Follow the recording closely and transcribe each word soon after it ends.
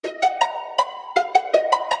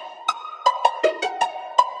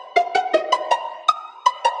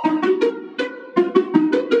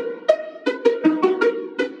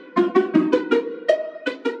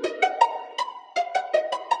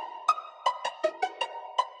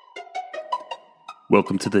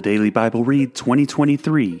Welcome to the Daily Bible Read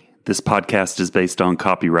 2023. This podcast is based on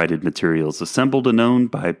copyrighted materials assembled and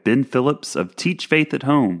owned by Ben Phillips of Teach Faith at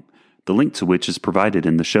Home, the link to which is provided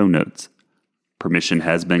in the show notes. Permission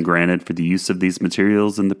has been granted for the use of these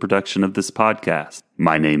materials in the production of this podcast.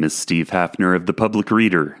 My name is Steve Hafner of The Public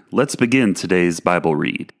Reader. Let's begin today's Bible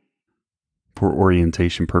read. For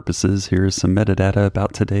orientation purposes, here is some metadata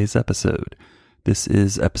about today's episode. This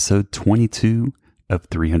is episode 22 of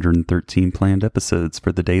 313 planned episodes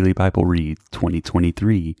for the Daily Bible Read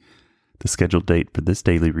 2023. The scheduled date for this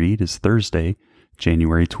daily read is Thursday,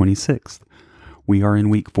 January 26th. We are in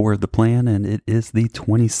week 4 of the plan, and it is the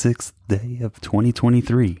 26th day of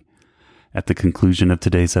 2023. At the conclusion of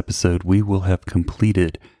today's episode, we will have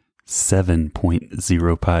completed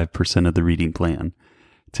 7.05% of the reading plan.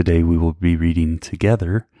 Today we will be reading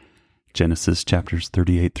together Genesis chapters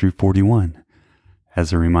 38 through 41.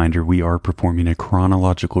 As a reminder, we are performing a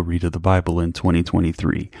chronological read of the Bible in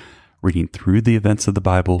 2023, reading through the events of the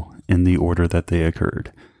Bible in the order that they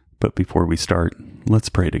occurred. But before we start, let's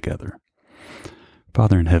pray together.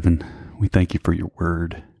 Father in heaven, we thank you for your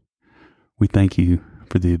word. We thank you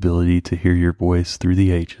for the ability to hear your voice through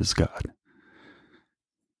the ages, God.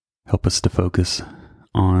 Help us to focus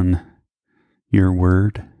on your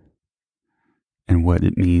word and what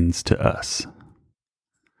it means to us.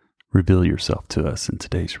 Reveal yourself to us in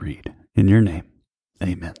today's read. In your name,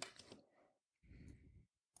 amen.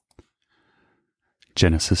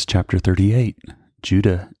 Genesis chapter 38,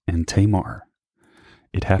 Judah and Tamar.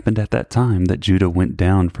 It happened at that time that Judah went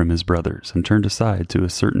down from his brothers and turned aside to a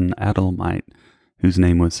certain Adullamite, whose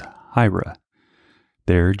name was Hira.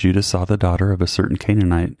 There Judah saw the daughter of a certain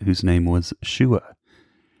Canaanite, whose name was Shua.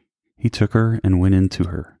 He took her and went in to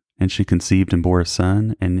her, and she conceived and bore a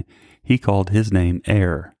son, and he called his name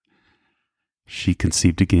Er. She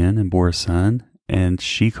conceived again and bore a son, and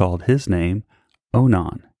she called his name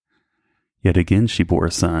Onan. Yet again she bore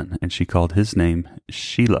a son, and she called his name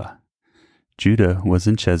Shelah. Judah was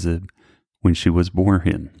in Chezib when she was born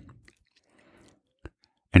him.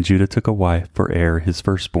 And Judah took a wife for Er his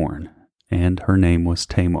firstborn, and her name was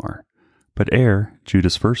Tamar. But Er,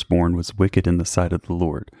 Judah's firstborn, was wicked in the sight of the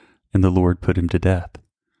Lord, and the Lord put him to death.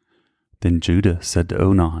 Then Judah said to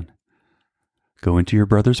Onan, "Go into your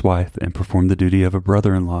brother's wife and perform the duty of a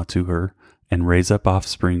brother-in-law to her, and raise up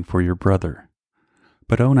offspring for your brother."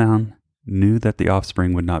 But Onan knew that the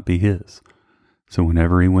offspring would not be his. So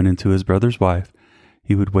whenever he went into his brother's wife,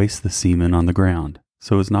 he would waste the semen on the ground,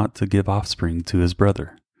 so as not to give offspring to his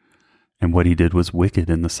brother. And what he did was wicked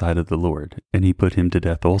in the sight of the Lord, and he put him to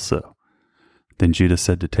death also. Then Judah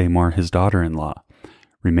said to Tamar his daughter-in-law,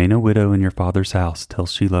 "Remain a widow in your father's house till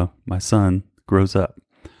Shelah, my son, grows up."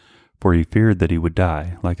 For he feared that he would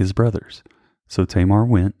die like his brothers. So Tamar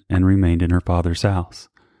went and remained in her father's house.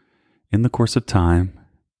 In the course of time,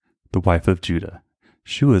 the wife of Judah,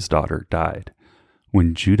 Shua's daughter, died.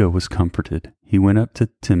 When Judah was comforted, he went up to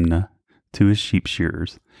Timnah to his sheep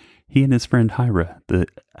shearers, he and his friend Hira the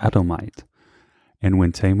Adullamite. And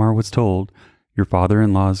when Tamar was told, "Your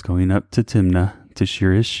father-in-law is going up to Timnah to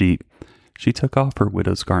shear his sheep," she took off her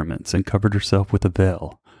widow's garments and covered herself with a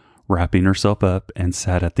veil, wrapping herself up, and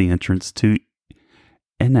sat at the entrance to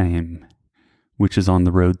Enaim, which is on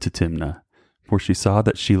the road to Timnah, for she saw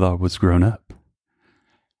that Shelah was grown up,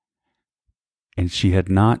 and she had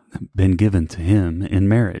not been given to him in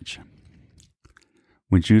marriage.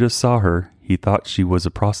 When Judah saw her, he thought she was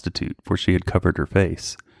a prostitute, for she had covered her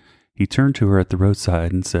face. He turned to her at the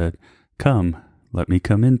roadside and said, "Come, let me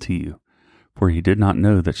come in to you," for he did not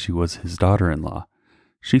know that she was his daughter-in-law.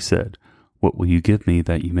 She said, "What will you give me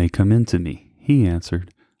that you may come in to me?" He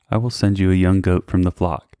answered, "I will send you a young goat from the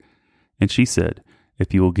flock." And she said,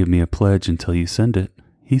 "If you will give me a pledge until you send it."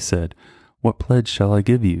 He said, "What pledge shall I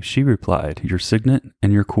give you?" She replied, "Your signet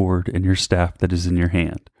and your cord and your staff that is in your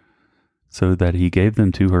hand." So that he gave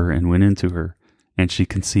them to her and went into her, and she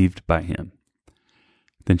conceived by him.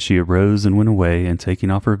 Then she arose and went away, and taking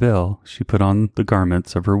off her veil, she put on the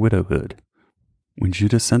garments of her widowhood. When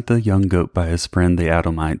Judah sent the young goat by his friend the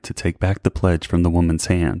Adullamite to take back the pledge from the woman's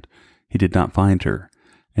hand, he did not find her,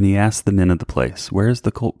 and he asked the men of the place, "Where is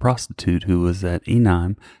the cult prostitute who was at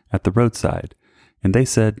Enaim at the roadside?" And they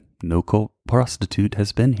said, "No cult prostitute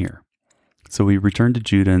has been here." So he returned to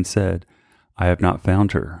Judah and said, "I have not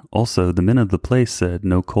found her." Also the men of the place said,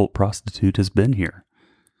 "No cult prostitute has been here."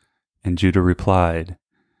 And Judah replied,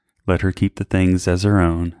 "Let her keep the things as her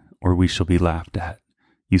own, or we shall be laughed at.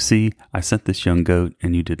 You see, I sent this young goat,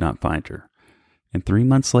 and you did not find her." And 3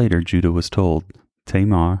 months later, Judah was told,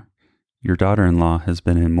 "Tamar, your daughter-in-law, has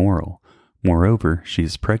been immoral. Moreover, she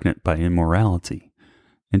is pregnant by immorality."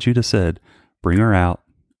 And Judah said, "Bring her out,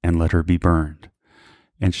 and let her be burned."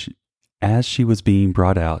 As she was being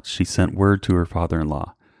brought out, she sent word to her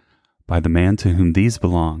father-in-law, "By the man to whom these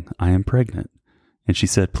belong, I am pregnant." And she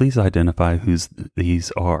said, "Please identify whose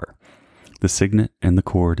these are, the signet and the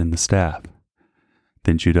cord and the staff."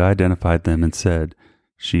 Then Judah identified them and said,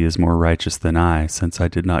 "She is more righteous than I, since I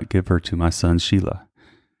did not give her to my son Shelah."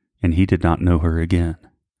 And he did not know her again.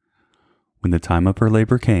 When the time of her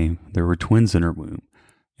labor came, there were twins in her womb.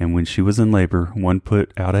 And when she was in labor, one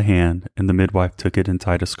put out a hand, and the midwife took it and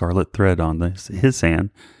tied a scarlet thread on his hand,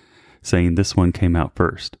 saying, "This one came out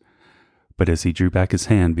first." But as he drew back his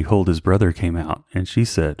hand, behold, his brother came out. And she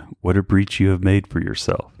said, "What a breach you have made for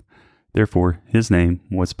yourself." Therefore his name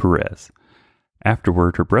was Perez.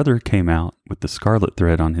 Afterward her brother came out with the scarlet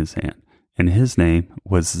thread on his hand, and his name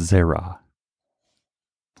was Zerah.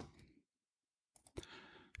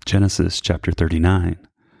 Genesis chapter 39.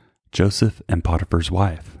 Joseph and Potiphar's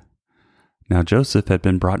wife. Now Joseph had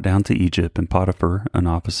been brought down to Egypt, and Potiphar, an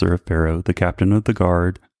officer of Pharaoh, the captain of the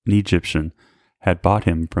guard, an Egyptian, had bought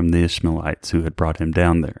him from the Ishmaelites who had brought him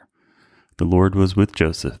down there. The Lord was with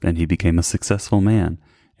Joseph, and he became a successful man,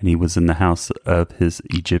 and he was in the house of his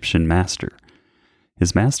Egyptian master.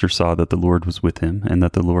 His master saw that the Lord was with him, and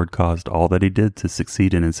that the Lord caused all that he did to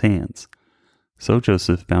succeed in his hands. So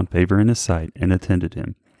Joseph found favor in his sight and attended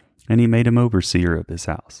him, and he made him overseer of his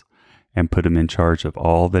house, and put him in charge of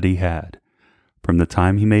all that he had. From the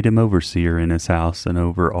time he made him overseer in his house and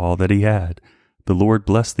over all that he had, the Lord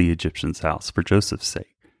blessed the Egyptian's house for Joseph's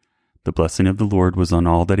sake. The blessing of the Lord was on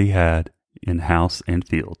all that he had in house and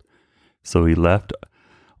field. So he left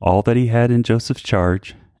all that he had in Joseph's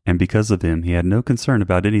charge, and because of him he had no concern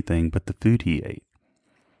about anything but the food he ate.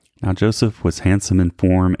 Now Joseph was handsome in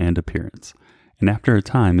form and appearance, and after a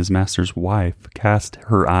time his master's wife cast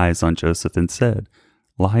her eyes on Joseph and said,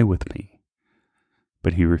 "Lie with me."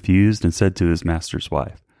 But he refused and said to his master's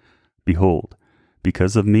wife, "Behold,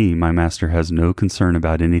 because of me my master has no concern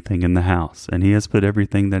about anything in the house, and he has put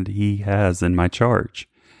everything that he has in my charge.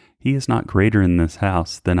 He is not greater in this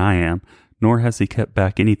house than I am, nor has he kept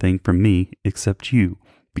back anything from me except you,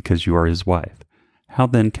 because you are his wife. How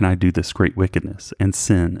then can I do this great wickedness and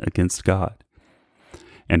sin against God?"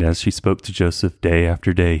 And as she spoke to Joseph day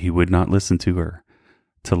after day, he would not listen to her,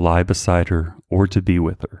 to lie beside her, or to be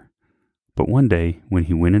with her. But one day, when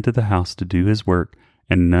he went into the house to do his work,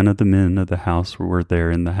 and none of the men of the house were there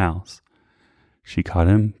in the house, she caught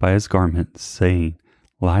him by his garment, saying,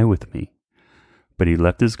 "Lie with me." But he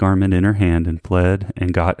left his garment in her hand and fled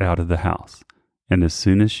and got out of the house. And as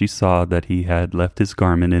soon as she saw that he had left his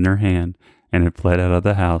garment in her hand and had fled out of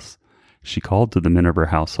the house, she called to the men of her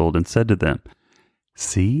household and said to them,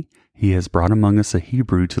 "See, he has brought among us a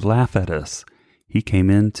Hebrew to laugh at us. He came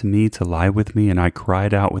in to me to lie with me, and I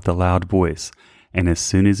cried out with a loud voice. And as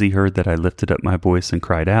soon as he heard that I lifted up my voice and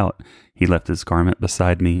cried out, he left his garment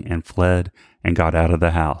beside me and fled and got out of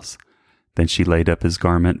the house. Then she laid up his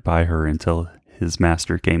garment by her until his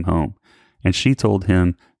master came home. And she told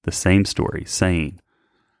him the same story, saying,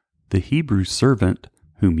 "The Hebrew servant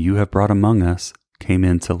whom you have brought among us came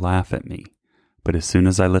in to laugh at me. But as soon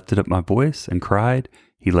as I lifted up my voice and cried,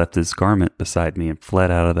 he left his garment beside me and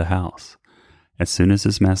fled out of the house." As soon as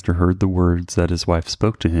his master heard the words that his wife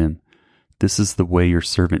spoke to him, "This is the way your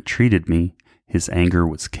servant treated me," his anger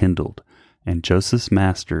was kindled, and Joseph's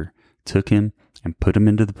master took him and put him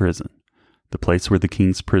into the prison, the place where the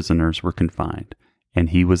king's prisoners were confined, and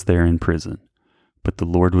he was there in prison. But the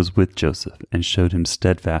Lord was with Joseph and showed him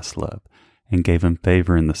steadfast love, and gave him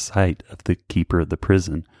favor in the sight of the keeper of the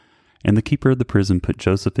prison. And the keeper of the prison put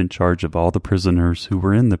Joseph in charge of all the prisoners who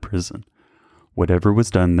were in the prison. Whatever was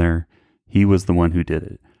done there, he was the one who did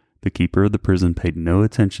it. The keeper of the prison paid no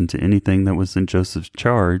attention to anything that was in Joseph's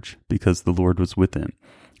charge, because the Lord was with him.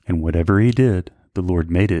 And whatever he did, the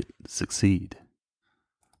Lord made it succeed.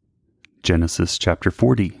 Genesis chapter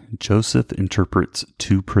 40. Joseph interprets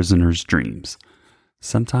two prisoners' dreams.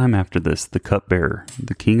 Sometime after this, the cupbearer,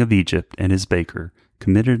 the king of Egypt, and his baker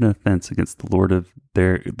committed an offense against the Lord of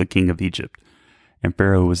the king of Egypt. And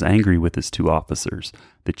Pharaoh was angry with his two officers,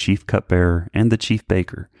 the chief cupbearer and the chief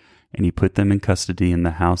baker, and he put them in custody in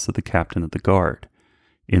the house of the captain of the guard,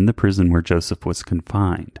 in the prison where Joseph was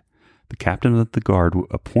confined. The captain of the guard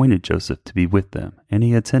appointed Joseph to be with them, and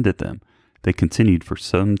he attended them. They continued for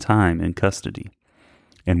some time in custody.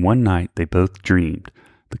 And one night they both dreamed,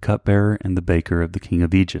 the cupbearer and the baker of the king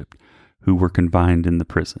of Egypt, who were confined in the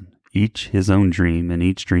prison, each his own dream, and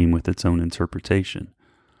each dream with its own interpretation.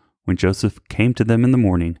 When Joseph came to them in the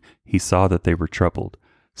morning, he saw that they were troubled.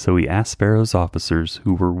 So he asked Pharaoh's officers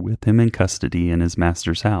who were with him in custody in his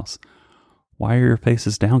master's house, "Why are your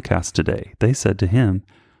faces downcast today?" They said to him,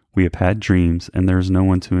 "We have had dreams, and there is no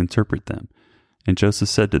one to interpret them." And Joseph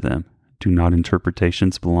said to them, "Do not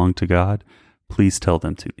interpretations belong to God? Please tell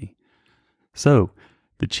them to me." So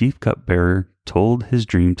the chief cupbearer told his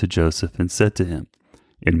dream to Joseph and said to him,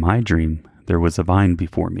 "In my dream there was a vine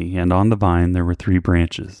before me, and on the vine there were 3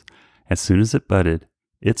 branches. As soon as it budded,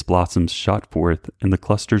 its blossoms shot forth, and the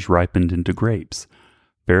clusters ripened into grapes.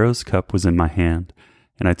 Pharaoh's cup was in my hand,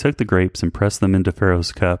 and I took the grapes and pressed them into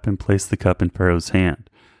Pharaoh's cup and placed the cup in Pharaoh's hand."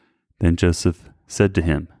 Then Joseph said to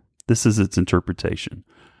him, "This is its interpretation.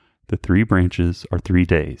 The 3 branches are 3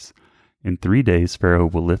 days. In 3 days Pharaoh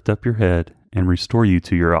will lift up your head and restore you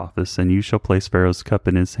to your office, and you shall place Pharaoh's cup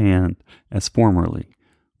in his hand as formerly,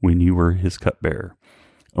 when you were his cupbearer.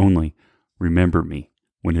 Only remember me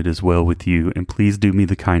when it is well with you, and please do me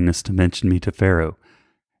the kindness to mention me to Pharaoh,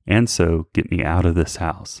 and so get me out of this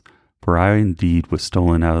house. For I indeed was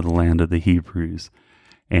stolen out of the land of the Hebrews,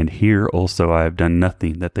 and here also I have done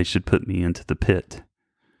nothing that they should put me into the pit."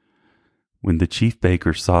 When the chief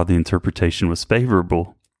baker saw the interpretation was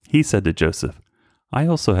favorable, he said to Joseph, "I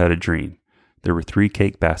also had a dream. There were 3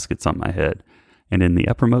 cake baskets on my head, and in the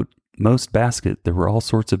uppermost basket there were all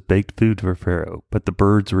sorts of baked food for Pharaoh, but the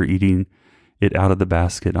birds were eating it out of the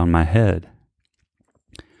basket on my head."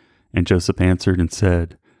 And Joseph answered and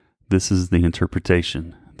said, "This is the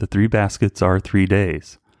interpretation. The 3 baskets are 3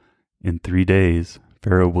 days. In 3 days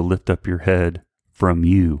Pharaoh will lift up your head from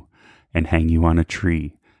you and hang you on a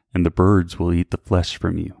tree, and the birds will eat the flesh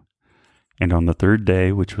from you. And on the 3rd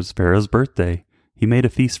day, which was Pharaoh's birthday, he made a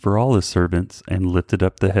feast for all his servants, and lifted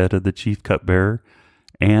up the head of the chief cupbearer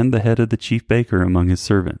and the head of the chief baker among his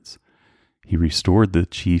servants. He restored the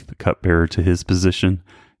chief cupbearer to his position,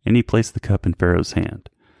 and he placed the cup in Pharaoh's hand.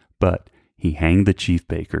 But he hanged the chief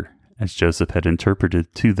baker, as Joseph had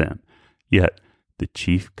interpreted to them. Yet the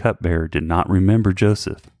chief cupbearer did not remember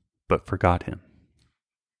Joseph, but forgot him."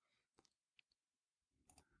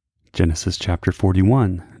 Genesis chapter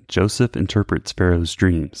 41. Joseph interprets Pharaoh's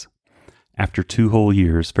dreams. After 2 whole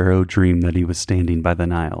years, Pharaoh dreamed that he was standing by the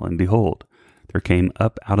Nile, and behold, there came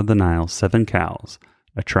up out of the Nile 7 cows,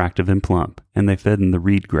 attractive and plump, and they fed in the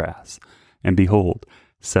reed grass. And behold,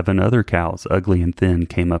 7 other cows, ugly and thin,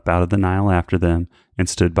 came up out of the Nile after them, and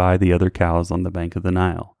stood by the other cows on the bank of the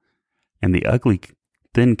Nile. And the ugly,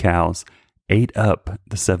 thin cows ate up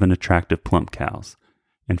the 7 attractive, plump cows.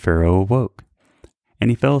 And Pharaoh awoke, and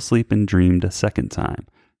he fell asleep and dreamed a second time.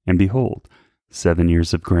 And behold, 7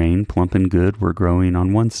 ears of grain, plump and good, were growing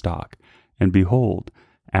on one stalk. And behold,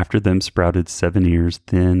 after them sprouted 7 ears,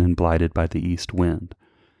 thin and blighted by the east wind.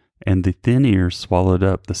 And the thin ears swallowed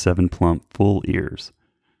up the 7 plump, full ears.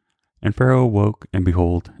 And Pharaoh awoke, and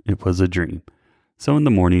behold, it was a dream. So in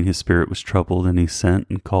the morning his spirit was troubled, and he sent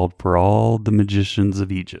and called for all the magicians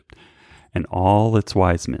of Egypt, and all its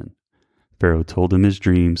wise men. Pharaoh told him his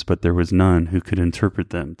dreams, but there was none who could interpret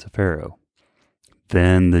them to Pharaoh.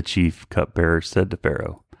 Then the chief cupbearer said to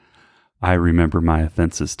Pharaoh, "I remember my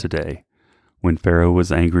offenses today. When Pharaoh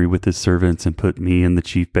was angry with his servants and put me and the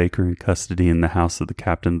chief baker in custody in the house of the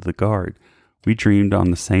captain of the guard, we dreamed on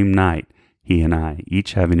the same night, he and I,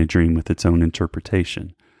 each having a dream with its own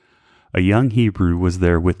interpretation. A young Hebrew was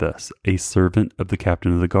there with us, a servant of the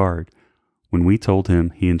captain of the guard. When we told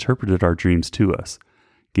him, he interpreted our dreams to us,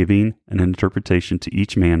 giving an interpretation to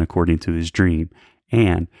each man according to his dream,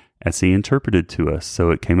 and as he interpreted to us,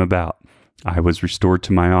 so it came about. I was restored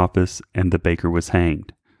to my office, and the baker was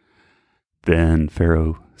hanged." Then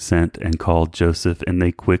Pharaoh sent and called Joseph, and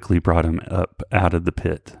they quickly brought him up out of the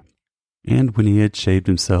pit. And when he had shaved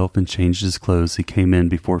himself and changed his clothes, he came in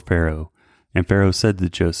before Pharaoh. And Pharaoh said to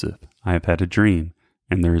Joseph, "I have had a dream,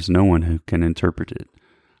 and there is no one who can interpret it.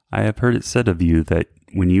 I have heard it said of you that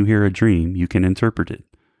when you hear a dream, you can interpret it."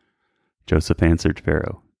 Joseph answered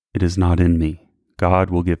Pharaoh, "It is not in me. God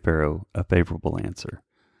will give Pharaoh a favorable answer."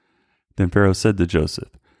 Then Pharaoh said to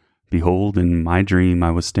Joseph, "Behold, in my dream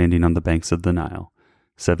I was standing on the banks of the Nile.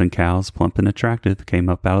 7 cows, plump and attractive, came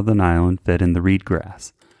up out of the Nile and fed in the reed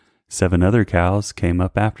grass. 7 other cows came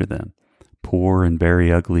up after them, poor and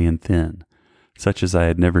very ugly and thin, such as I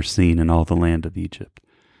had never seen in all the land of Egypt.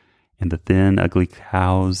 And the thin, ugly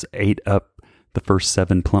cows ate up the first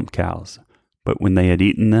 7 plump cows. But when they had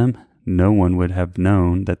eaten them, no one would have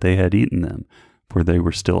known that they had eaten them, for they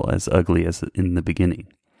were still as ugly as in the beginning.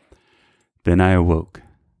 Then I awoke.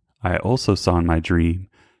 I also saw in my dream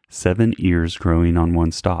 7 ears growing on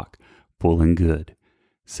one stalk, full and good.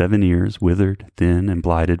 7 ears, withered, thin, and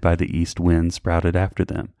blighted by the east wind, sprouted after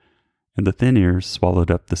them. And the thin ears swallowed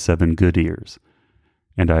up the 7 good ears.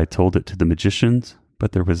 And I told it to the magicians,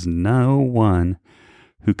 but there was no one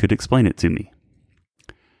who could explain it to me."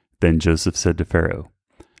 Then Joseph said to Pharaoh,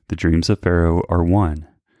 "The dreams of Pharaoh are one.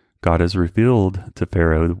 God has revealed to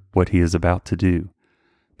Pharaoh what he is about to do.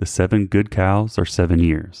 The 7 good cows are 7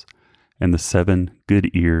 years, and the 7 good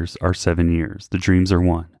ears are 7 years. The dreams are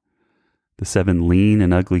one. The 7 lean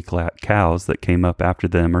and ugly cows that came up after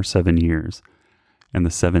them are 7 years, and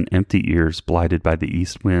the 7 empty ears blighted by the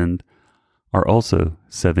east wind are also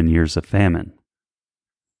 7 years of famine.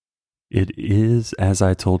 It is as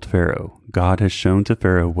I told Pharaoh. God has shown to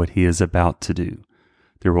Pharaoh what he is about to do.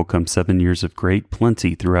 There will come 7 years of great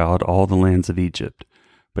plenty throughout all the lands of Egypt,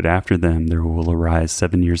 but after them there will arise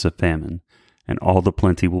 7 years of famine, and all the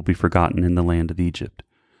plenty will be forgotten in the land of Egypt.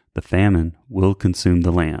 The famine will consume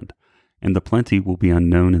the land, and the plenty will be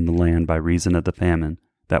unknown in the land by reason of the famine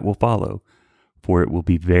that will follow, for it will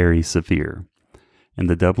be very severe. And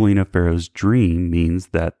the doubling of Pharaoh's dream means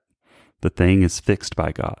that the thing is fixed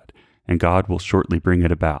by God, and God will shortly bring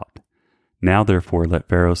it about. Now therefore let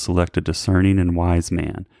Pharaoh select a discerning and wise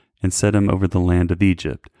man, and set him over the land of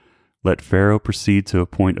Egypt. Let Pharaoh proceed to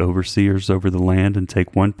appoint overseers over the land, and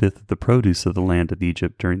take 1/5 of the produce of the land of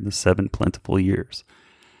Egypt during the 7 plentiful years.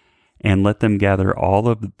 And let them gather all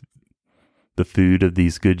of the food of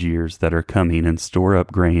these good years that are coming, and store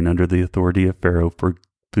up grain under the authority of Pharaoh for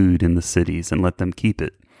food in the cities, and let them keep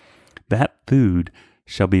it. That food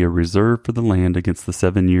shall be a reserve for the land against the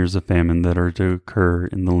 7 years of famine that are to occur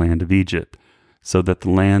in the land of Egypt, so that the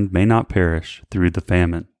land may not perish through the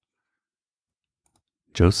famine.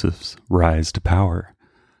 Joseph's rise to power.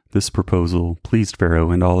 This proposal pleased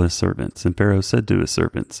Pharaoh and all his servants, and Pharaoh said to his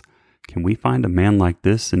servants, "Can we find a man like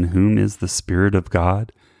this in whom is the Spirit of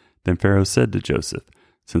God?" Then Pharaoh said to Joseph,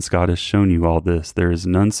 "Since God has shown you all this, there is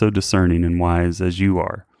none so discerning and wise as you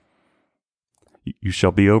are. You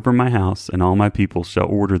shall be over my house, and all my people shall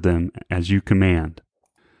order them as you command.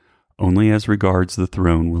 Only as regards the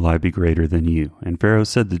throne will I be greater than you." And Pharaoh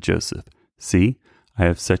said to Joseph, "See, I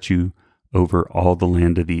have set you over all the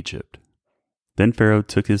land of Egypt." Then Pharaoh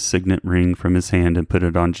took his signet ring from his hand and put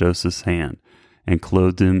it on Joseph's hand, and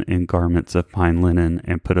clothed him in garments of fine linen,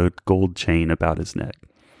 and put a gold chain about his neck.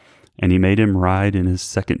 And he made him ride in his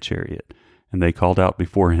 2nd chariot, and they called out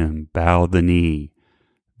before him, "Bow the knee."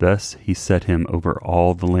 Thus he set him over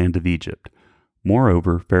all the land of Egypt.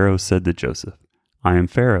 Moreover, Pharaoh said to Joseph, "I am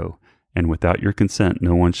Pharaoh, and without your consent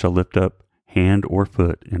no one shall lift up hand or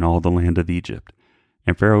foot in all the land of Egypt."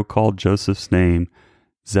 And Pharaoh called Joseph's name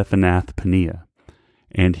Zephanath-Paneah,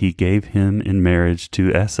 and he gave him in marriage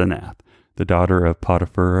to Asenath, the daughter of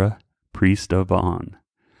Potiphera, priest of On.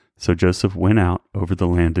 So Joseph went out over the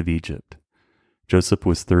land of Egypt. Joseph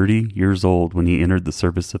was 30 years old when he entered the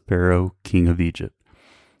service of Pharaoh, king of Egypt.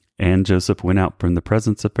 And Joseph went out from the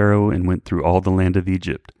presence of Pharaoh and went through all the land of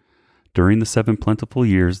Egypt. During the 7 plentiful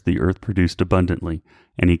years the earth produced abundantly,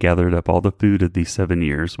 and he gathered up all the food of these 7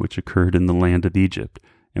 years which occurred in the land of Egypt,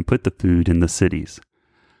 and put the food in the cities.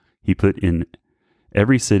 He put in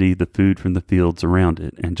every city the food from the fields around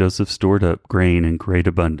it, and Joseph stored up grain in great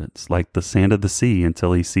abundance, like the sand of the sea,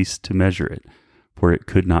 until he ceased to measure it, for it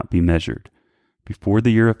could not be measured. Before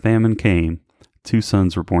the year of famine came, 2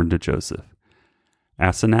 sons were born to Joseph.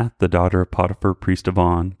 Asenath, the daughter of Potiphar, priest of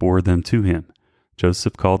On, bore them to him.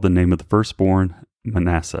 Joseph called the name of the firstborn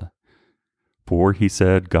Manasseh. For, he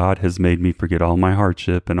said, "God has made me forget all my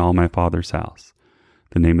hardship and all my father's house."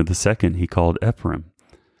 The name of the second he called Ephraim.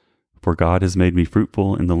 For God has made me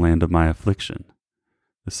fruitful in the land of my affliction.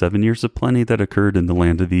 The 7 years of plenty that occurred in the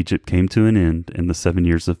land of Egypt came to an end, and the 7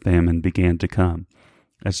 years of famine began to come.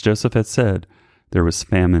 As Joseph had said, there was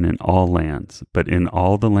famine in all lands, but in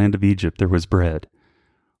all the land of Egypt there was bread.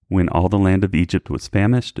 When all the land of Egypt was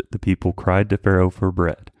famished, the people cried to Pharaoh for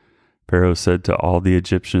bread. Pharaoh said to all the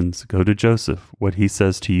Egyptians, "Go to Joseph, what he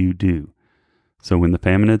says to you, do." So when the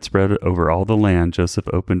famine had spread over all the land, Joseph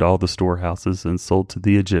opened all the storehouses and sold to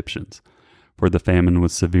the Egyptians, for the famine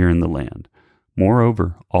was severe in the land.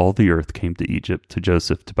 Moreover, all the earth came to Egypt to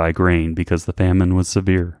Joseph to buy grain, because the famine was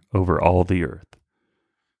severe over all the earth.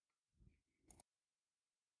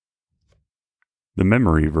 The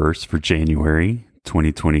memory verse for January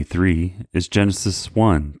 2023 is Genesis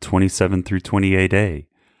 1:27-28a.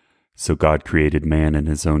 So God created man in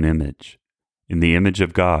his own image. In the image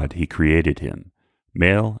of God he created him.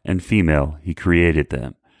 Male and female he created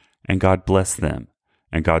them. And God blessed them.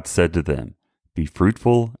 And God said to them, "Be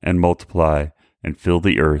fruitful and multiply, and fill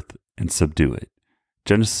the earth and subdue it."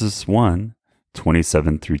 Genesis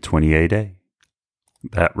 1:27-28a.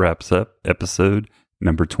 That wraps up episode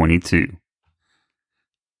number 22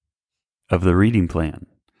 of the reading plan.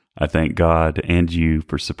 I thank God and you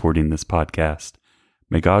for supporting this podcast.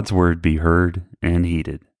 May God's word be heard and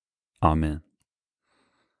heeded. Amen.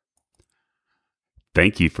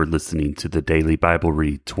 Thank you for listening to the Daily Bible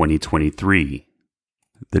Read 2023.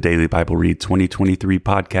 The Daily Bible Read 2023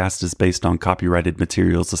 podcast is based on copyrighted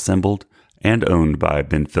materials assembled and owned by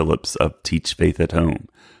Ben Phillips of Teach Faith at Home,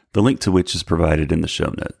 the link to which is provided in the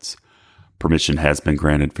show notes. Permission has been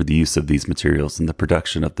granted for the use of these materials in the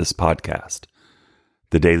production of this podcast.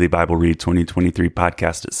 The Daily Bible Read 2023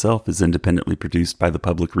 podcast itself is independently produced by the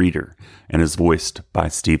Public Reader and is voiced by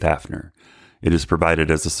Steve Hafner. It is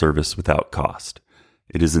provided as a service without cost.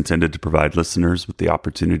 It is intended to provide listeners with the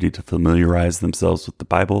opportunity to familiarize themselves with the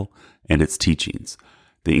Bible and its teachings.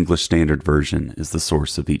 The English Standard Version is the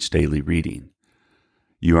source of each daily reading.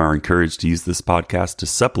 You are encouraged to use this podcast to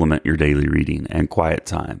supplement your daily reading and quiet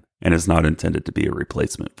time, and is not intended to be a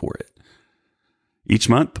replacement for it. Each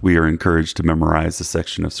month, we are encouraged to memorize a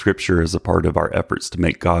section of Scripture as a part of our efforts to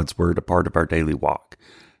make God's Word a part of our daily walk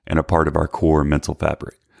and a part of our core mental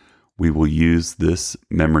fabric. We will use this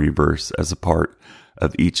memory verse as a part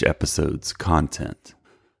of each episode's content.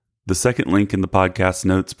 The second link in the podcast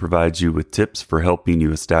notes provides you with tips for helping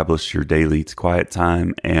you establish your daily quiet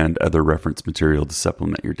time and other reference material to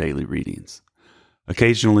supplement your daily readings.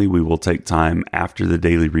 Occasionally, we will take time after the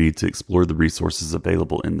daily read to explore the resources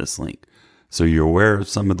available in this link, so you're aware of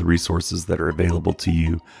some of the resources that are available to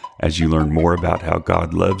you as you learn more about how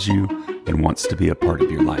God loves you and wants to be a part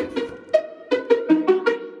of your life.